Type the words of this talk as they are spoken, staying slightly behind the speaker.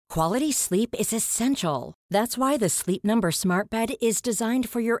Quality sleep is essential. That's why the Sleep Number Smart Bed is designed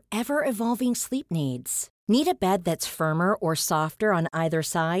for your ever-evolving sleep needs. Need a bed that's firmer or softer on either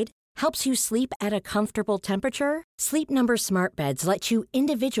side? Helps you sleep at a comfortable temperature? Sleep Number Smart Beds let you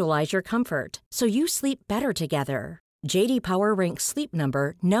individualize your comfort, so you sleep better together. J.D. Power ranks Sleep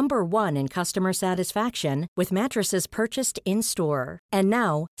Number number 1 in customer satisfaction with mattresses purchased in-store. And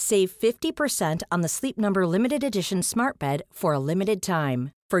now, save 50% on the Sleep Number Limited Edition Smart Bed for a limited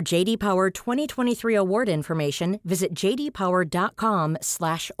time. For J.D. Power 2023 award information, visit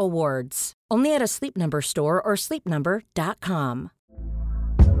jdpower.com/awards. Only at a Sleep Number store or sleepnumber.com.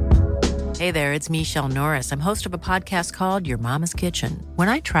 Hey there, it's Michelle Norris. I'm host of a podcast called Your Mama's Kitchen. When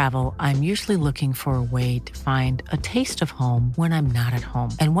I travel, I'm usually looking for a way to find a taste of home when I'm not at home.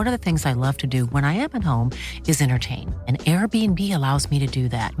 And one of the things I love to do when I am at home is entertain. And Airbnb allows me to do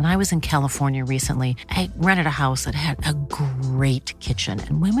that. When I was in California recently, I rented a house that had a great kitchen.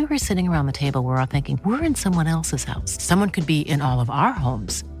 And when we were sitting around the table, we're all thinking, we're in someone else's house. Someone could be in all of our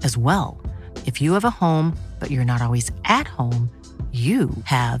homes as well. If you have a home, but you're not always at home, you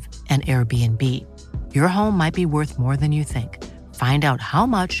have an Airbnb. Your home might be worth more than you think. Find out how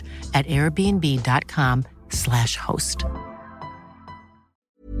much at airbnb.com/host.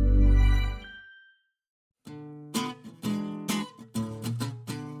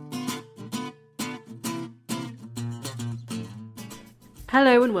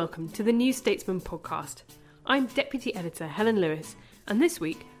 Hello and welcome to the New Statesman podcast. I'm Deputy Editor Helen Lewis, and this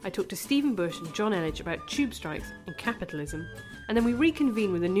week I talked to Stephen Bush and John Elledge about tube strikes and capitalism, and then we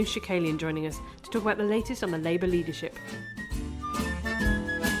reconvene with Anoosh Chakelian joining us to talk about the latest on the Labour leadership.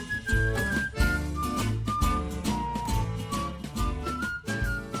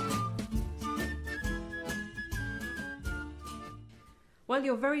 Well,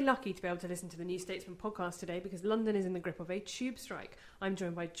 you're very lucky to be able to listen to the New Statesman podcast today because London is in the grip of a tube strike. I'm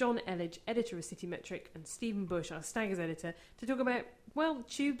joined by John Elledge, editor of City Metric, and Stephen Bush, our Staggers editor, to talk about, well,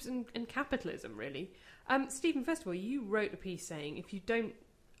 tubes and capitalism, really. Stephen, first of all, you wrote a piece saying if you don't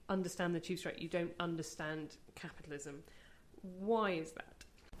understand the tube strike, you don't understand capitalism. Why is that?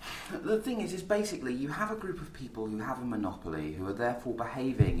 The thing is basically you have a group of people who have a monopoly, who are therefore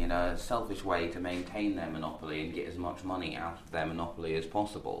behaving in a selfish way to maintain their monopoly and get as much money out of their monopoly as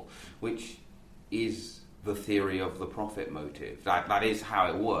possible, which is the theory of the profit motive. That is how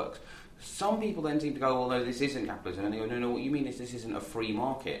it works. Some people then seem to go, well, no, this isn't capitalism. And they go, no, what you mean is this isn't a free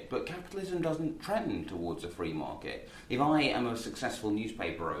market. But capitalism doesn't trend towards a free market. If I am a successful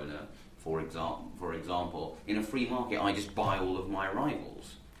newspaper owner, for example, in a free market, I just buy all of my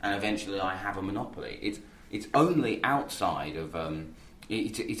rivals. And eventually I have a monopoly. It's only outside of...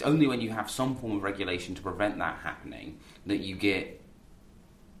 it's only when you have some form of regulation to prevent that happening that you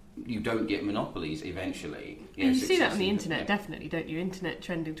don't get monopolies eventually. You see that on the internet, definitely, don't you? Internet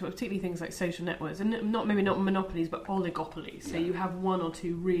trending, particularly things like social networks, and maybe not monopolies, but oligopolies. So you have one or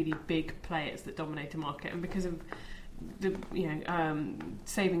two really big players that dominate a market, and because of the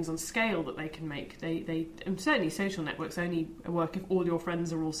savings on scale that they can make, they and certainly social networks only work if all your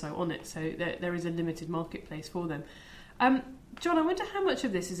friends are also on it. So there is a limited marketplace for them. John, I wonder how much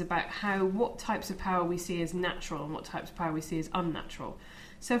of this is about what types of power we see as natural and what types of power we see as unnatural.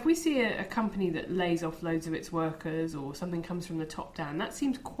 So if we see a company that lays off loads of its workers, or something comes from the top down, that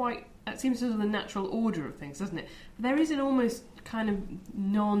seems sort of the natural order of things, doesn't it? But there is an almost kind of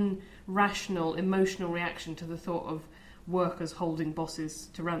non-rational, emotional reaction to the thought of workers holding bosses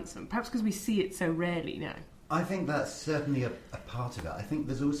to ransom, perhaps because we see it so rarely now. I think that's certainly a part of it. I think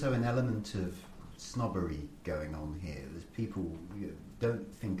there's also an element of snobbery going on here. There's people who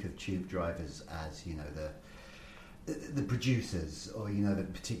don't think of tube drivers as, the producers, or the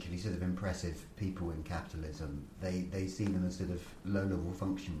particularly sort of impressive people in capitalism. They see them as sort of low-level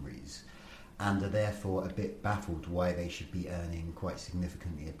functionaries, and are therefore a bit baffled why they should be earning quite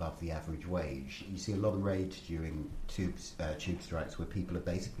significantly above the average wage. You see a lot of rage during tube strikes where people are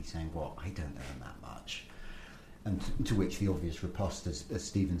basically saying, well, I don't earn that much. And to which the obvious riposte, as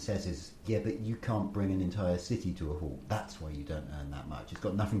Stephen says, is, yeah, but you can't bring an entire city to a halt. That's why you don't earn that much. It's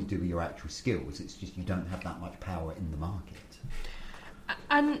got nothing to do with your actual skills. It's just you don't have that much power in the market.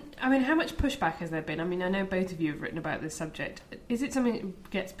 And, how much pushback has there been? I know both of you have written about this subject. Is it something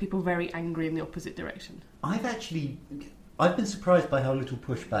that gets people very angry in the opposite direction? I've been surprised by how little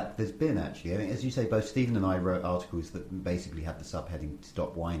pushback there's been, actually. As you say, both Stephen and I wrote articles that basically had the subheading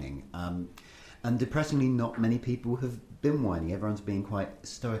 "Stop Whining." And depressingly, not many people have been whining. Everyone's being quite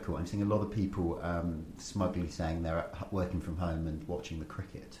stoical. I'm seeing a lot of people smugly saying they're working from home and watching the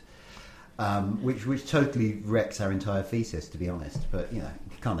cricket. which totally wrecks our entire thesis, to be honest. But you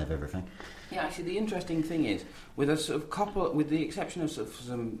can't have everything. Yeah, actually, the interesting thing is, with a sort of couple, with the exception of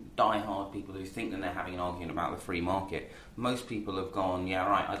some die-hard people who think that they're having an argument about the free market, most people have gone, yeah,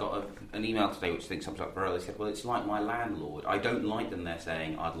 right. I got an email today which thinks something up very early. They said, well, it's like my landlord. I don't like them. They're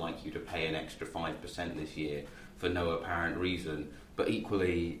saying, I'd like you to pay an extra 5% this year for no apparent reason, but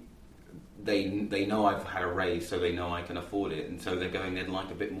equally, they know I've had a raise, so they know I can afford it, and so they're going, they'd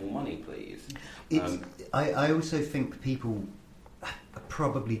like a bit more money, please. I also think people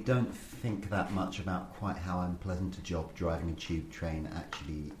probably don't think that much about quite how unpleasant a job driving a tube train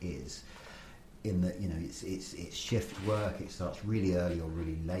actually is. In that, it's shift work. It starts really early or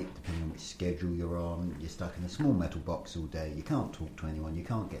really late, depending on which schedule you're on. You're stuck in a small metal box all day. You can't talk to anyone. You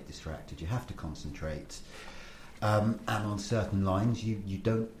can't get distracted. You have to concentrate. And on certain lines, you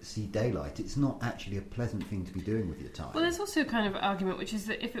don't see daylight. It's not actually a pleasant thing to be doing with your time. Well, there's also a kind of argument, which is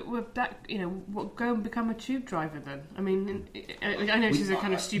that if it were that, go and become a tube driver then. I mean, I know this is a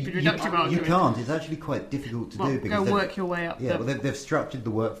kind of stupid, reductive argument. You can't. It's actually quite difficult to do. Because go work your way up. Yeah, they've structured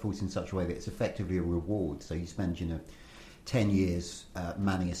the workforce in such a way that it's effectively a reward. So you spend, 10 years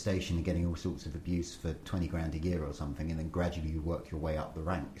manning a station and getting all sorts of abuse for 20 grand a year or something, and then gradually you work your way up the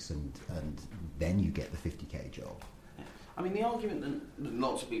ranks, and then you get the 50k job. I mean, the argument that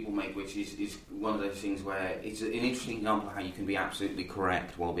lots of people make, which is one of those things where it's an interesting example of how you can be absolutely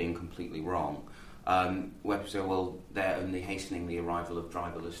correct while being completely wrong. Where people say, well, they're only hastening the arrival of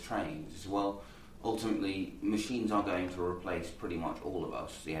driverless trains. Well, ultimately, machines are going to replace pretty much all of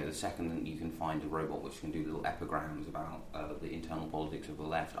us. The second that you can find a robot which can do little epigrams about the internal politics of the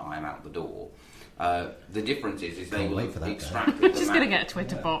left, I am out the door. The difference is they will have extracted... Just going to get a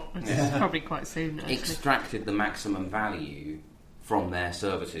Twitter bot, which is probably quite soon, actually. Extracted the maximum value from their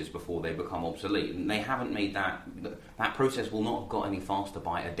services before they become obsolete. And they haven't made that process will not have got any faster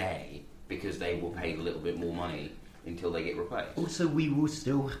by a day, because they will pay a little bit more money until they get replaced. Also, we will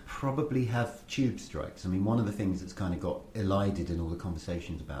still probably have tube strikes. I mean, one of the things that's kind of got elided in all the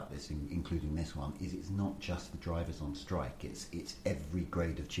conversations about this, including this one, is it's not just the drivers on strike. It's every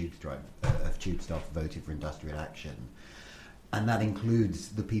grade of tube staff voted for industrial action, and that includes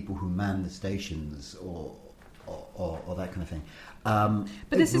the people who man the stations or that kind of thing.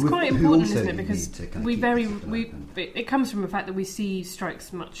 But this is quite important, isn't it? Because it comes from the fact that we see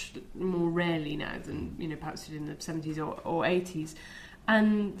strikes much more rarely now than perhaps in the 70s or 80s,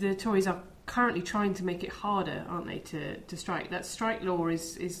 and the Tories are currently trying to make it harder, aren't they, to strike? That strike law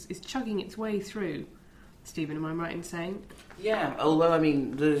is chugging its way through. Stephen, am I right in saying? Yeah, although I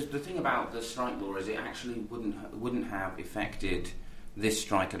mean the thing about the strike law is it actually wouldn't have affected this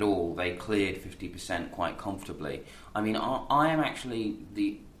strike at all. They cleared 50% quite comfortably. I mean, I am actually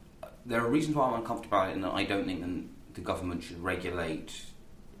there are reasons why I'm uncomfortable about it, and that I don't think the government should regulate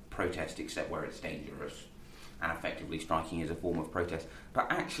protest except where it's dangerous, and effectively striking is a form of protest. But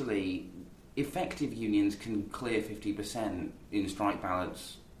actually, effective unions can clear 50% in strike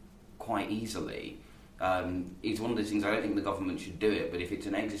ballots quite easily. It's one of those things. I don't think the government should do it, but if it's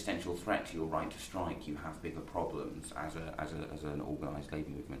an existential threat to your right to strike, you have bigger problems as an organised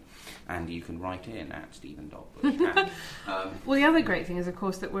labour movement. And you can write in at Stephen Dockbush. Well, the other great thing is, of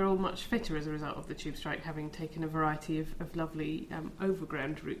course, that we're all much fitter as a result of the tube strike, having taken a variety of lovely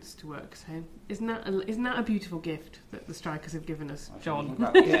overground routes to work. So isn't that a beautiful gift that the strikers have given us, John?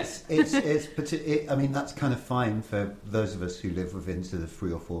 Yes, I mean, that's kind of fine for those of us who live within sort of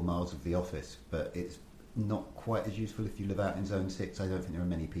 3 or 4 miles of the office, but it's not quite as useful if you live out in Zone 6. I don't think there are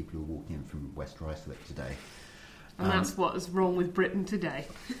many people who are walking in from West Ruislip today. And that's what is wrong with Britain today.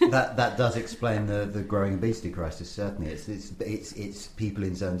 that does explain the growing obesity crisis, certainly. It's people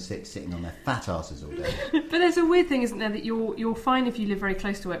in Zone 6 sitting on their fat asses all day. But there's a weird thing, isn't there, that you're fine if you live very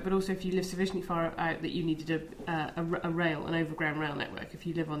close to work, but also if you live sufficiently far out that you needed an overground rail network. If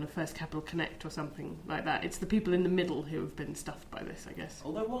you live on the First Capital Connect or something like that, it's the people in the middle who have been stuffed by this, I guess.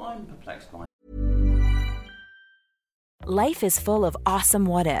 Although what I'm perplexed by... Life is full of awesome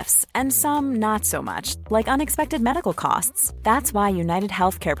what-ifs, and some not so much, like unexpected medical costs. That's why United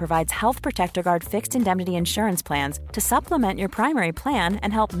Healthcare provides Health Protector Guard fixed indemnity insurance plans to supplement your primary plan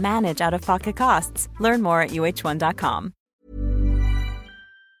and help manage out-of-pocket costs. Learn more at uh1.com.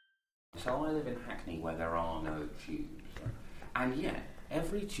 So I live in Hackney, where there are no tubes, and yet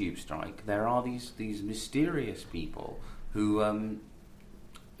every tube strike there are these mysterious people who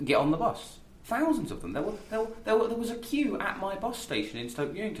get on the bus. Thousands of them. There was a queue at my bus station in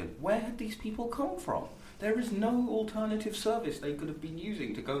Stoke Newington. Where had these people come from? There is no alternative service they could have been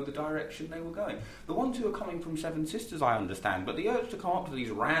using to go the direction they were going. The ones who are coming from Seven Sisters, I understand, but the urge to come up to these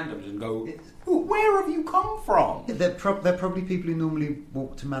randoms and go, where have you come from? They're probably people who normally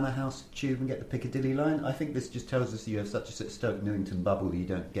walk to Manor House Tube and get the Piccadilly line. I think this just tells us that you have such a sort of Stoke Newington bubble that you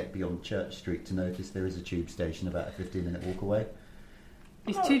don't get beyond Church Street to notice there is a tube station about a 15-minute walk away.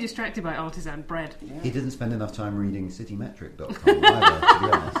 He's too distracted by artisan bread. Yeah. He didn't spend enough time reading citymetric.com either, to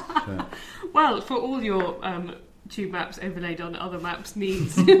be honest. But... Well, for all your tube maps overlaid on other maps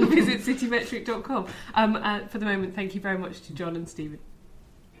needs, visit citymetric.com. For the moment, thank you very much to John and Stephen.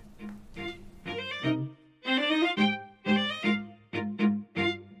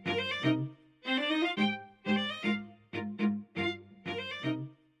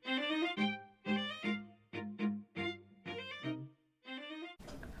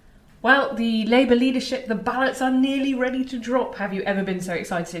 Well, the Labour leadership, the ballots are nearly ready to drop. Have you ever been so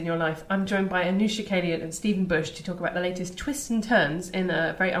excited in your life? I'm joined by Anooshka Kalyan and Stephen Bush to talk about the latest twists and turns in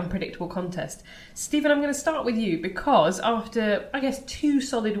a very unpredictable contest. Stephen, I'm going to start with you because after, I guess, 2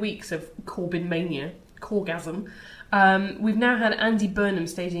 solid weeks of Corbyn mania, Corgasm, we've now had Andy Burnham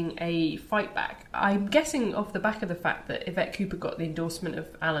staging a fight back. I'm guessing off the back of the fact that Yvette Cooper got the endorsement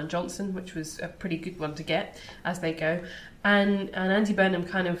of Alan Johnson, which was a pretty good one to get as they go. And Andy Burnham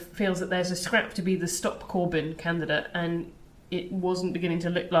kind of feels that there's a scrap to be the Stop Corbyn candidate, and it wasn't beginning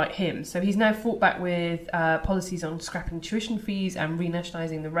to look like him. So he's now fought back with policies on scrapping tuition fees and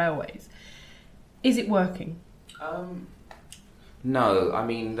renationalising the railways. Is it working? No. I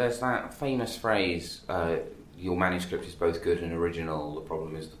mean, there's that famous phrase, your manuscript is both good and original. The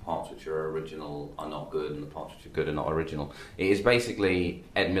problem is the parts which are original are not good and the parts which are good are not original. It is basically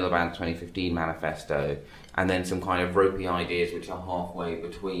Ed Miliband's 2015 manifesto and then some kind of ropey ideas which are halfway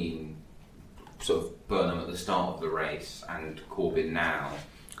between sort of Burnham at the start of the race and Corbyn now.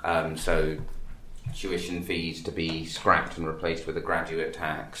 So tuition fees to be scrapped and replaced with a graduate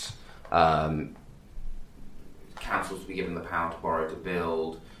tax. Councils to be given the power to borrow to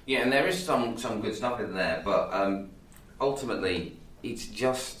build. Yeah, and there is some good stuff in there, but ultimately it's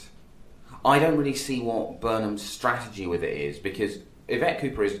just... I don't really see what Burnham's strategy with it is, because Yvette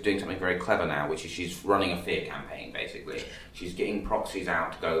Cooper is doing something very clever now, which is she's running a fear campaign, basically. She's getting proxies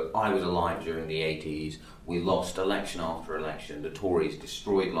out to go, I was alive during the 80s, we lost election after election, the Tories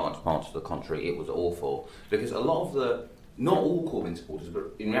destroyed large parts of the country, it was awful. Because a lot of the... Not all Corbyn supporters,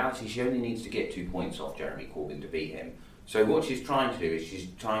 but in reality she only needs to get 2 points off Jeremy Corbyn to beat him. So what she's trying to do is she's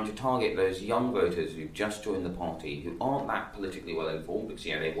trying to target those young voters who've just joined the party, who aren't that politically well informed because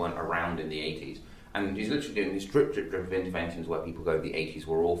they weren't around in the 80s. And she's literally doing this drip of interventions where people go, the 80s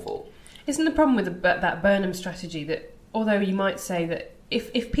were awful. Isn't the problem with that Burnham strategy that, although you might say that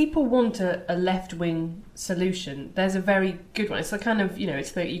if people want a left-wing solution, there's a very good one. It's the kind of,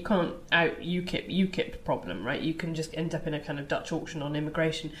 it's the you can't out UKIP problem, right? You can just end up in a kind of Dutch auction on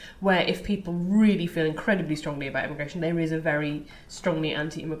immigration, where if people really feel incredibly strongly about immigration, there is a very strongly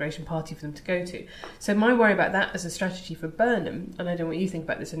anti-immigration party for them to go to. So my worry about that as a strategy for Burnham, and I don't know what you think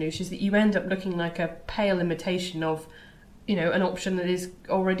about this, Anoosh, is that you end up looking like a pale imitation of an option that is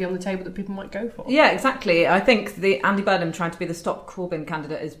already on the table that people might go for. Yeah, exactly. I think the Andy Burnham trying to be the Stop Corbyn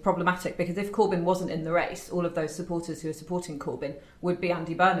candidate is problematic because if Corbyn wasn't in the race, all of those supporters who are supporting Corbyn would be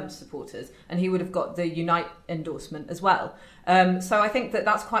Andy Burnham's supporters, and he would have got the Unite endorsement as well. So I think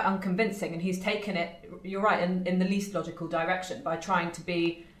that's quite unconvincing, and he's taken it, you're right, in the least logical direction by trying to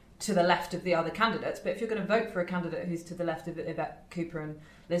be to the left of the other candidates. But if you're going to vote for a candidate who's to the left of Yvette Cooper and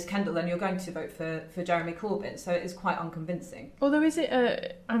Liz Kendall, then you're going to vote for Jeremy Corbyn. So it is quite unconvincing. Although is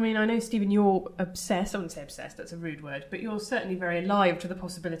it I know, Stephen, you're obsessed, I wouldn't say obsessed, that's a rude word, but you're certainly very alive to the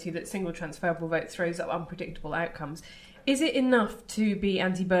possibility that single transferable vote throws up unpredictable outcomes. Is it enough to be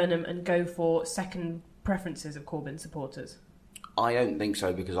anti-Burnham and go for second preferences of Corbyn supporters? I don't think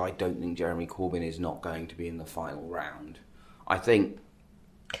so, because I don't think Jeremy Corbyn is not going to be in the final round. I think...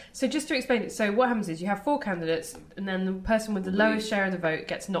 So just to explain it, so what happens is you have 4 candidates and then the person with the lowest share of the vote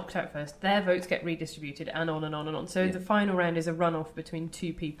gets knocked out first. Their votes get redistributed and on and on and on. So the final round is a runoff between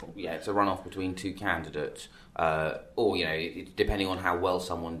 2 people. Yeah, it's a runoff between 2 candidates. Or, depending on how well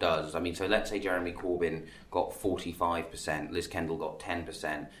someone does. I mean, so let's say Jeremy Corbyn got 45%, Liz Kendall got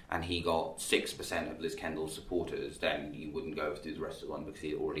 10%, and he got 6% of Liz Kendall's supporters, then you wouldn't go through the rest of the one because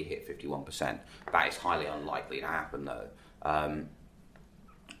he already hit 51%. That is highly unlikely to happen, though.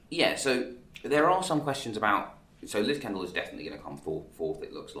 Yeah, so there are some questions about... So Liz Kendall is definitely going to come fourth,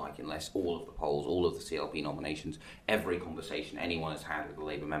 it looks like, unless all of the polls, all of the CLP nominations, every conversation anyone has had with a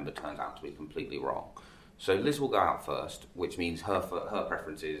Labour member turns out to be completely wrong. So Liz will go out first, which means her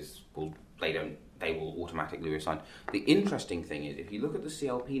preferences they will automatically reassign. The interesting thing is, if you look at the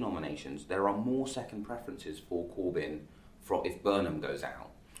CLP nominations, there are more second preferences for Corbyn if Burnham goes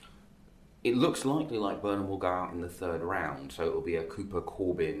out. It looks likely like Burnham will go out in the third round, so it will be a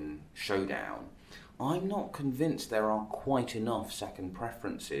Cooper-Corbyn showdown. I'm not convinced there are quite enough second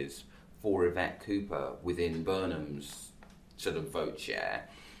preferences for Yvette Cooper within Burnham's sort of vote share.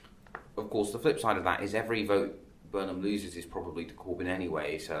 Of course, the flip side of that is every vote Burnham loses is probably to Corbyn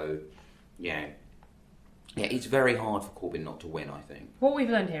anyway, so yeah, it's very hard for Corbyn not to win, I think. What we've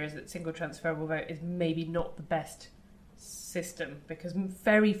learned here is that single transferable vote is maybe not the best system, because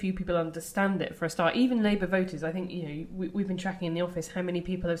very few people understand it for a start. Even Labour voters, I think, we've been tracking in the office how many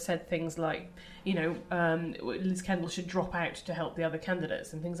people have said things like, Liz Kendall should drop out to help the other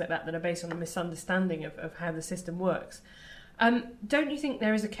candidates and things like that are based on a misunderstanding of how the system works. Don't you think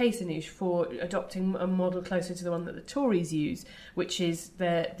there is a case, Anoush, for adopting a model closer to the one that the Tories use, which is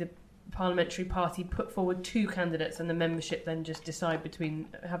the parliamentary party put forward two candidates and the membership then just decide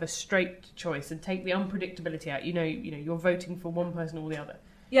have a straight choice and take the unpredictability out? You're voting for one person or the other.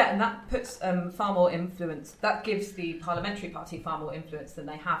 Yeah, and that puts far more influence. That gives the parliamentary party far more influence than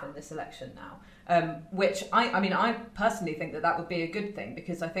they have in this election now. Which I personally think that would be a good thing,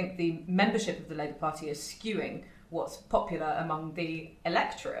 because I think the membership of the Labour Party is skewing what's popular among the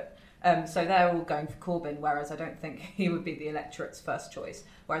electorate. So they're all going for Corbyn, whereas I don't think he would be the electorate's first choice.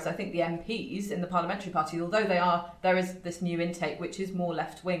 Whereas I think the MPs in the parliamentary party, although there is this new intake which is more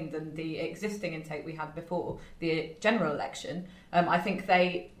left-wing than the existing intake we had before the general election, I think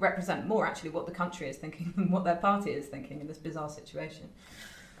they represent more actually what the country is thinking than what their party is thinking in this bizarre situation.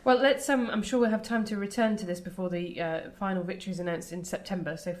 Well, let's. I'm sure we'll have time to return to this before the final victory is announced in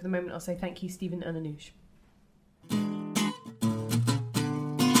September. So for the moment, I'll say thank you, Stephen and Anoush.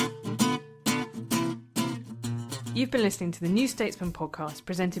 You've been listening to the New Statesman podcast,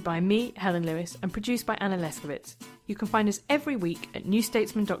 presented by me, Helen Lewis, and produced by Anna Leskowitz. You can find us every week at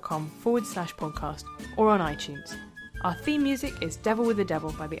newstatesman.com/podcast or on iTunes. Our theme music is Devil with the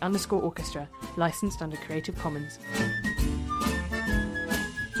Devil by the _Orchestra, licensed under Creative Commons.